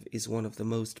Offensive is one of the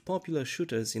most popular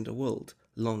shooters in the world,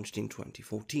 launched in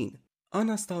 2014.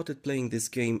 Ana started playing this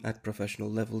game at professional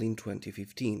level in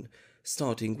 2015,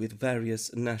 starting with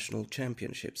various national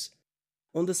championships.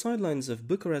 On the sidelines of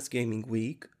Bucharest Gaming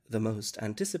Week, the most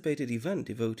anticipated event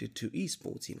devoted to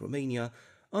esports in Romania,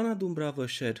 Ana Dumbrava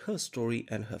shared her story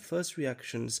and her first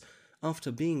reactions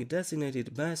after being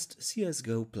designated best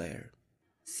CSGO player.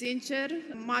 Sincer,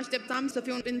 mă așteptam să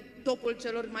fiu în topul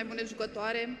celor mai bune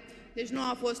jucătoare, deci nu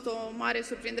a fost o mare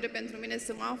surprindere pentru mine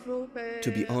să mă aflu pe... To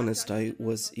be honest, I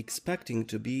was expecting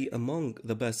to be among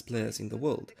the best players in the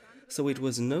world, so it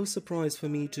was no surprise for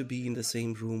me to be in the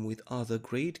same room with other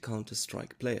great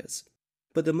Counter-Strike players.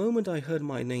 But the moment I heard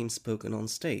my name spoken on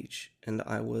stage and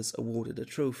I was awarded a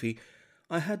trophy,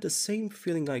 I had the same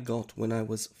feeling I got when I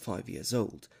was 5 years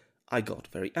old. I got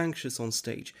very anxious on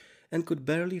stage and could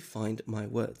barely find my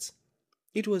words.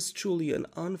 It was truly an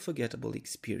unforgettable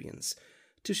experience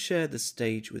to share the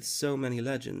stage with so many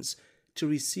legends, to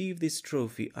receive this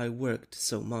trophy I worked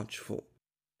so much for.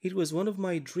 It was one of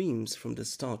my dreams from the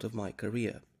start of my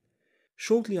career.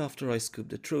 Shortly after I scooped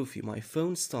the trophy, my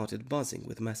phone started buzzing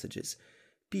with messages.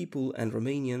 People and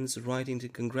Romanians writing to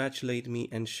congratulate me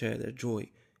and share their joy.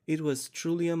 It was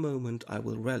truly a moment I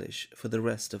will relish for the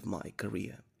rest of my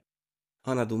career.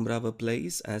 Ana Dumbrava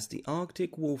plays as the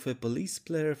Arctic Warfare Police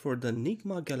player for the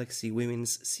Nigma Galaxy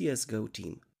Women's CSGO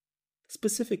team.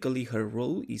 Specifically, her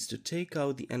role is to take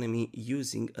out the enemy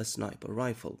using a sniper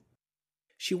rifle.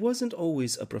 She wasn't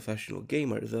always a professional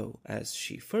gamer though, as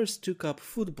she first took up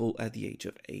football at the age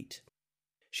of 8.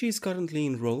 She is currently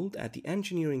enrolled at the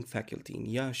engineering faculty in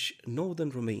Iași,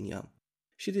 northern Romania.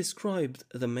 She described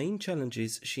the main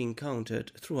challenges she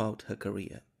encountered throughout her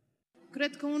career.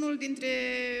 Cred că unul dintre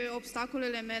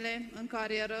obstacolele mele în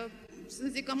carieră, să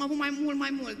zic că am avut mai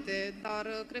multe,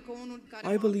 dar cred că unul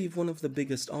care... I believe one of the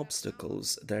biggest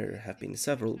obstacles, there have been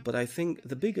several, but I think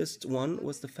the biggest one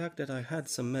was the fact that I had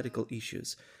some medical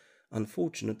issues,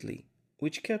 unfortunately,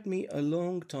 which kept me a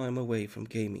long time away from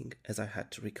gaming as I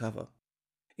had to recover.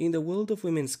 In the world of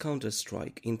women's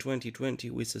Counter-Strike, in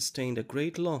 2020 we sustained a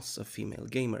great loss of female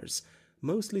gamers,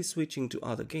 mostly switching to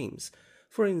other games,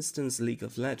 for instance League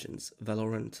of Legends,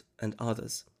 Valorant and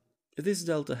others. This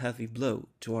dealt a heavy blow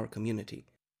to our community.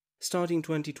 Starting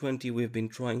 2020 we've been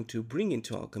trying to bring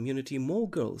into our community more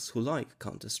girls who like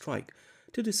Counter-Strike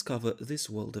to discover this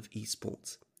world of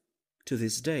esports. To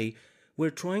this day, we're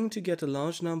trying to get a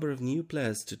large number of new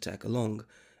players to tag along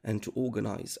and to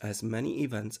organize as many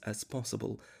events as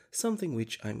possible, something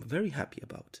which I'm very happy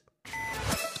about.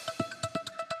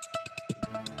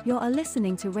 You are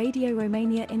listening to Radio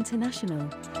Romania International.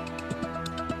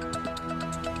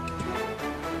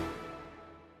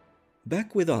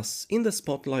 Back with us in the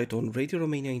spotlight on Radio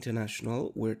Romania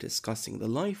International, we're discussing the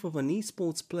life of an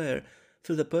esports player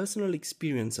through the personal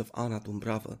experience of Ana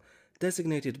Dumbrava,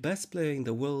 designated Best Player in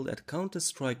the World at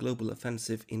Counter-Strike Global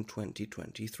Offensive in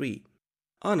 2023.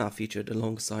 Ana featured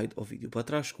alongside Ovidiu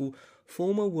Pătrașcu,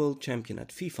 former world champion at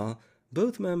FIFA,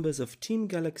 both members of Team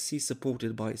Galaxy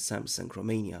supported by Samsung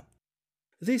Romania.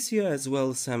 This year as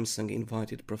well, Samsung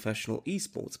invited professional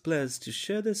esports players to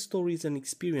share their stories and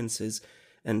experiences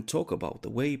and talk about the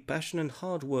way passion and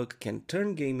hard work can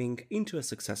turn gaming into a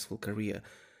successful career,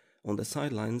 on the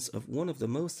sidelines of one of the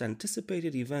most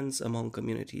anticipated events among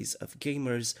communities of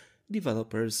gamers,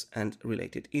 developers and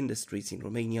related industries in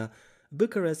Romania,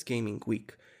 Bucharest Gaming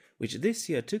Week, which this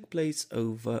year took place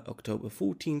over October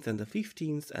 14th and the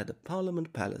 15th at the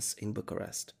Parliament Palace in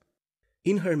Bucharest.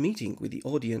 In her meeting with the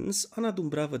audience, Ana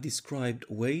Dumbrava described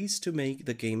ways to make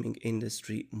the gaming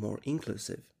industry more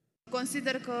inclusive.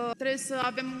 Consider că trebuie să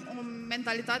avem o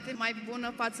mentalitate mai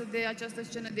bună față de această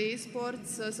scenă de e-sport,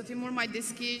 să fim mult mai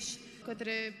deschiși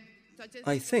către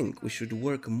I think we should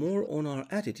work more on our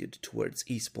attitude towards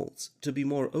esports, to be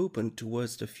more open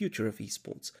towards the future of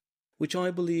esports, which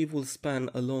I believe will span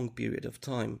a long period of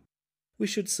time. We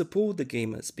should support the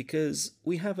gamers because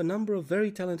we have a number of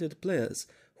very talented players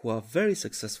who are very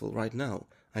successful right now.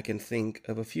 I can think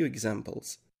of a few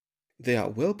examples. They are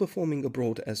well performing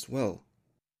abroad as well.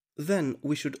 Then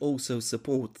we should also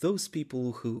support those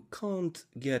people who can't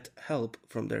get help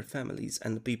from their families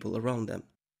and the people around them.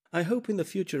 I hope in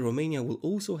the future Romania will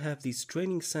also have these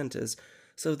training centers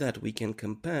so that we can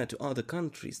compare to other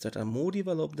countries that are more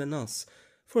developed than us,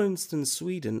 for instance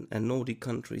Sweden and Nordic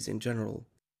countries in general.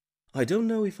 I don't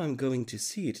know if I'm going to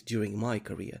see it during my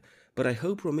career, but I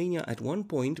hope Romania at one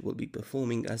point will be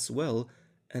performing as well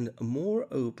and more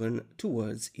open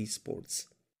towards esports.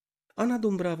 Ana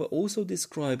Dumbrava also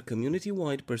described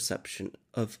community-wide perception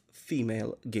of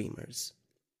female gamers.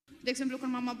 De exemplu,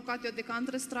 când m-am apucat eu de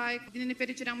Counter-Strike, din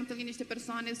nefericire am întâlnit niște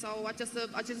persoane sau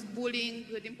acest bullying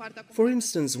din partea... For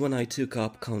instance, when I took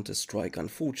up Counter-Strike,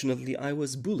 unfortunately, I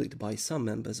was bullied by some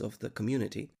members of the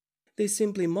community. They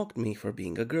simply mocked me for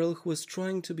being a girl who was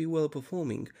trying to be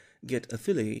well-performing, get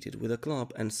affiliated with a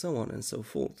club, and so on and so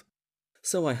forth.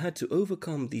 So I had to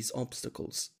overcome these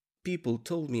obstacles. People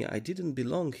told me I didn't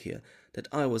belong here, that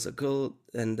I was a girl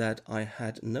and that I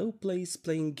had no place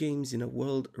playing games in a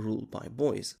world ruled by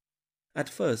boys. At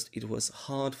first, it was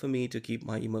hard for me to keep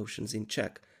my emotions in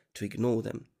check, to ignore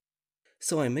them.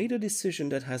 So I made a decision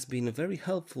that has been very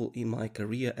helpful in my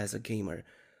career as a gamer.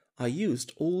 I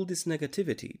used all this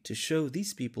negativity to show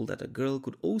these people that a girl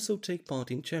could also take part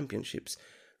in championships,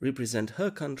 represent her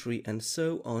country, and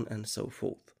so on and so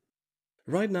forth.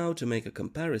 Right now, to make a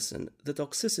comparison, the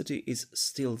toxicity is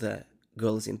still there.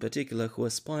 Girls in particular who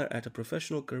aspire at a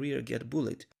professional career get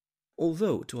bullied,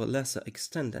 although to a lesser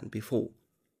extent than before.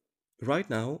 Right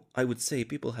now, I would say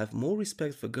people have more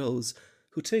respect for girls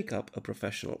who take up a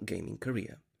professional gaming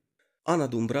career. Ana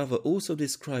Dumbrava also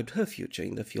described her future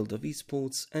in the field of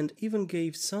esports and even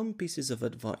gave some pieces of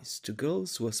advice to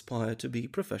girls who aspire to be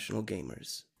professional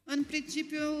gamers. În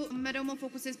principiu, mereu mă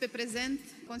focusez pe prezent.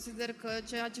 Consider că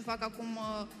ceea ce fac acum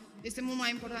este mult mai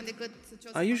important decât ce o să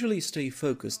fac. I usually stay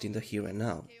focused in the here and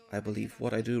now. I believe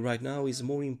what I do right now is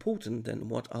more important than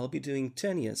what I'll be doing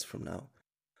 10 years from now.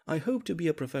 I hope to be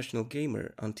a professional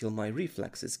gamer until my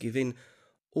reflexes give in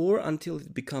or until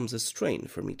it becomes a strain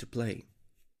for me to play.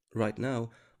 Right now,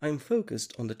 I'm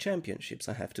focused on the championships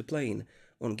I have to play in,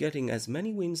 on getting as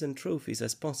many wins and trophies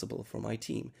as possible for my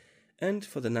team and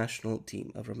for the national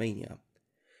team of Romania.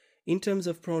 In terms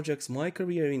of projects, my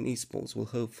career in esports will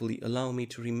hopefully allow me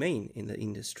to remain in the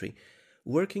industry,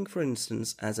 working for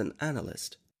instance as an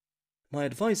analyst. My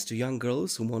advice to young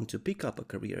girls who want to pick up a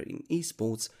career in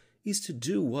esports is to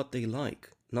do what they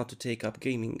like, not to take up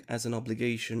gaming as an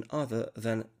obligation other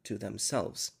than to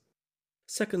themselves.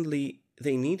 Secondly,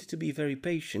 they need to be very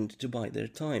patient to buy their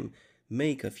time,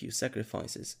 make a few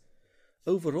sacrifices.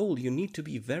 Overall, you need to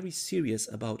be very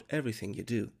serious about everything you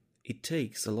do. It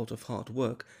takes a lot of hard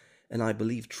work, and I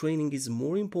believe training is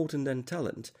more important than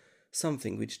talent,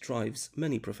 something which drives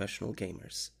many professional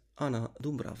gamers. Ana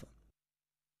Dumbrava.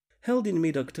 Held in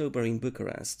mid-October in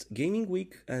Bucharest, Gaming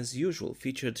Week, as usual,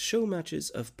 featured show matches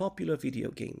of popular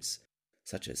video games,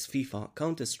 such as FIFA,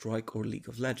 Counter-Strike or League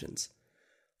of Legends.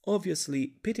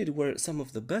 Obviously, pitted were some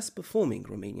of the best-performing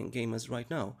Romanian gamers right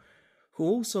now, who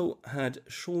also had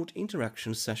short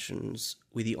interaction sessions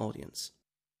with the audience.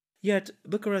 Yet,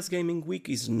 Bucharest Gaming Week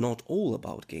is not all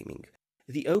about gaming.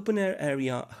 The open-air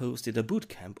area hosted a boot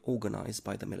camp organized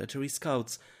by the military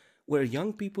scouts, where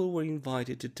young people were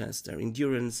invited to test their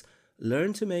endurance,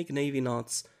 learn to make navy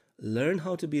knots, learn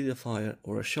how to build a fire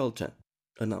or a shelter.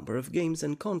 A number of games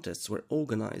and contests were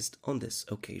organized on this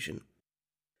occasion.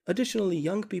 Additionally,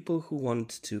 young people who want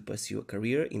to pursue a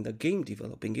career in the game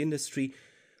developing industry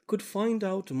could find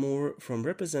out more from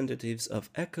representatives of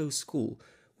Echo School,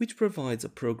 which provides a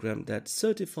program that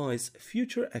certifies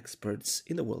future experts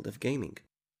in the world of gaming.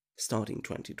 Starting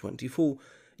 2024,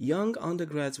 young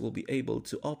undergrads will be able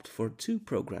to opt for 2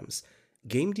 programs,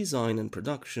 Game Design and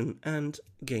Production and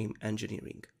Game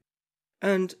Engineering.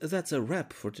 And that's a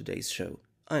wrap for today's show.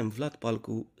 I'm Vlad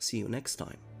Palcu. See you next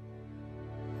time.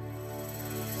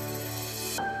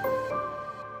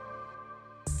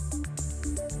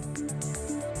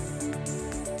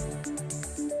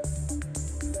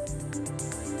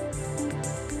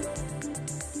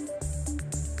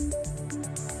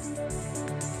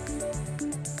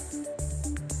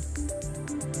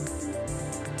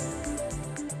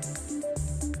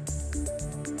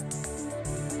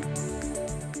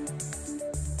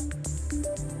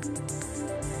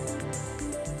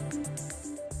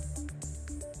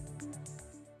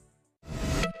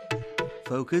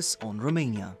 Focus on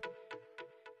Romania.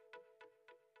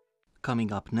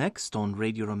 Coming up next on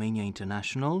Radio Romania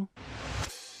International,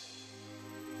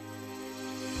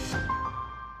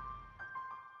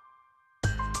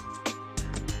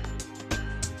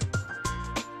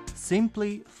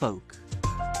 Simply Folk.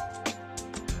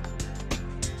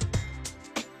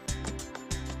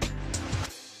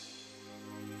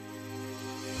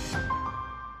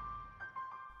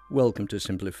 Welcome to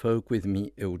Simply Folk with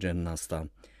me, Eugen Nasta.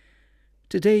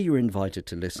 Today you're invited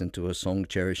to listen to a song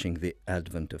cherishing the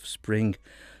advent of spring,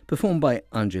 performed by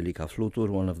Angelica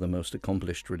Flutur, one of the most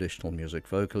accomplished traditional music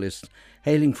vocalists,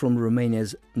 hailing from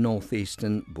Romania's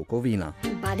northeastern Bucovina.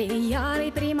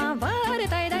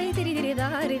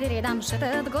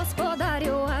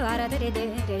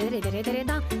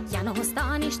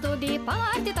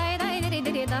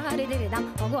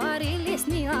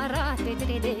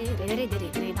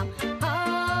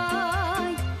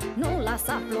 Nu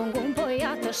lasa plongul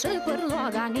împoiată și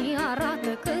pârloaga ni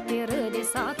arată că te râde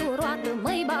saturoată.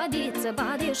 Măi badiță,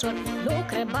 badișor,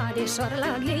 lucră badișor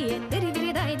la glie.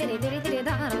 Diri-diri-dai,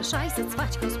 diri-diri-diri-dar, așa-i să-ți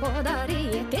faci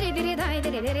gospodărie. Diri-diri-dai,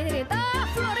 diri-diri-diri-da,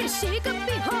 florișică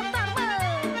pihotar, mă!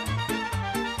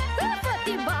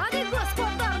 Fă-ti badi,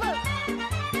 gospodar, mă!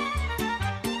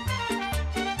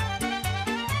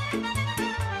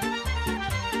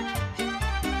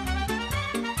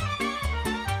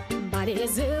 Badi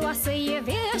ziua să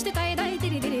ievește, tai-dai,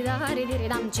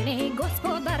 diri-diri-dari-diri-dam. Cine-i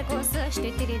gospodar că o să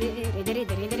știe,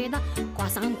 diri-diri-diri-diri-da.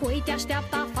 Coasa-n cui te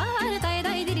așteaptă afară,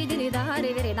 tai-dai,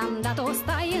 diri-diri-dari-diri-dam. Da tot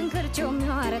stai în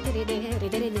cârciumioară,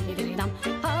 diri-diri-diri-diri-dam.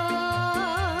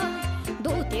 Hai,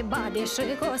 du-te, bade, și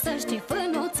că o să știi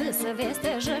fânuță să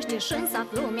vestejești și-n sat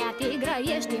lumea te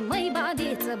grăiești. Măi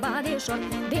badiță, badișor,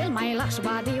 de-l mai lași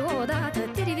badi odată.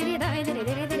 Diri-diri-dai,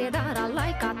 diri-diri-diri-dar,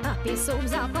 alai ca tapi sub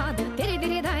zapadă.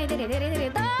 Diri-diri-dai,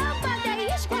 diri-diri-diri-da, bade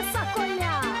aici cu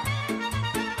sacolea.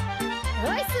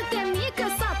 Hai să te mică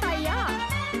sata ea.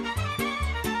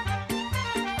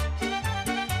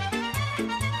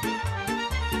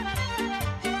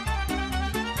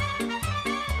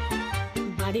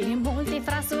 Badi multe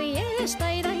frasuiești,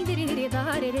 tai-dai,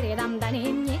 diri-diri-dare-diri-dam. Dar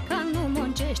nimica nu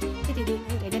muncești,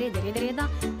 diri-diri-diri-diri-da.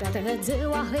 Pe-atât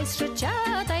ziua hâi-ți și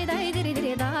cea, tai-dai,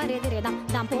 diri-diri-dare-diri-dam.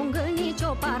 Dar-n pungă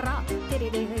nici-o para,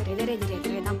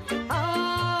 diri-diri-diri-diri-dam.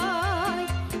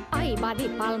 Ai badi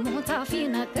palmuța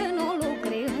fină, că nu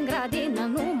lucri în gradină.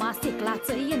 Numai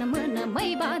sticlață în mână,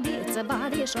 măi badiță,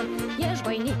 badișor. Ești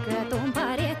voinică tu-n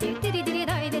parete,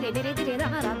 diri-diri-dai,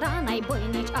 diri-diri-diri-dar. Da, n-ai băi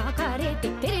nici acarete,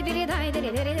 diri-diri-dai,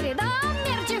 diri-diri-diri-da.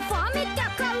 Merge foamea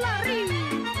călării,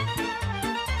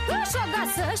 și-o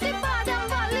găsește badea-n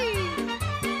valii.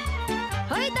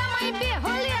 Hai da mai be,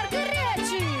 holier că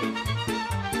reci,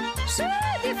 și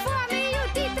de foame eu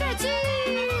te treci.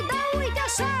 Da uite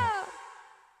așa.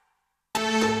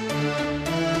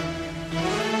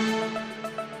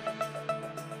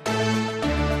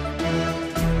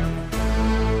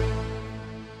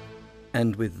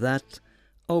 And with that,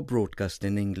 our broadcast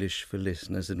in English for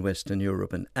listeners in Western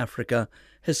Europe and Africa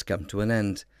has come to an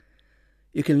end.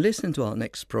 You can listen to our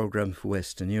next program for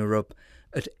Western Europe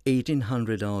at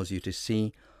 1800 hours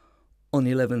UTC on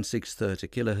 11630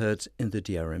 kHz in the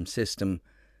DRM system.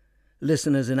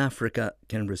 Listeners in Africa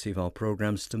can receive our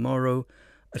programs tomorrow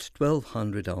at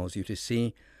 1200 hours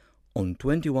UTC on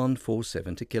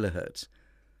 21470 kHz.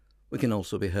 We can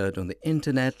also be heard on the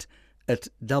internet at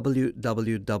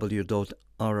www.rri.ro,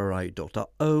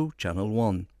 Channel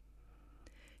 1.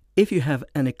 If you have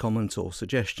any comments or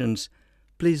suggestions,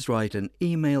 please write an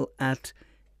email at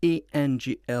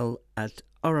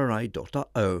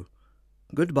engl@rri.ro.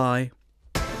 Goodbye.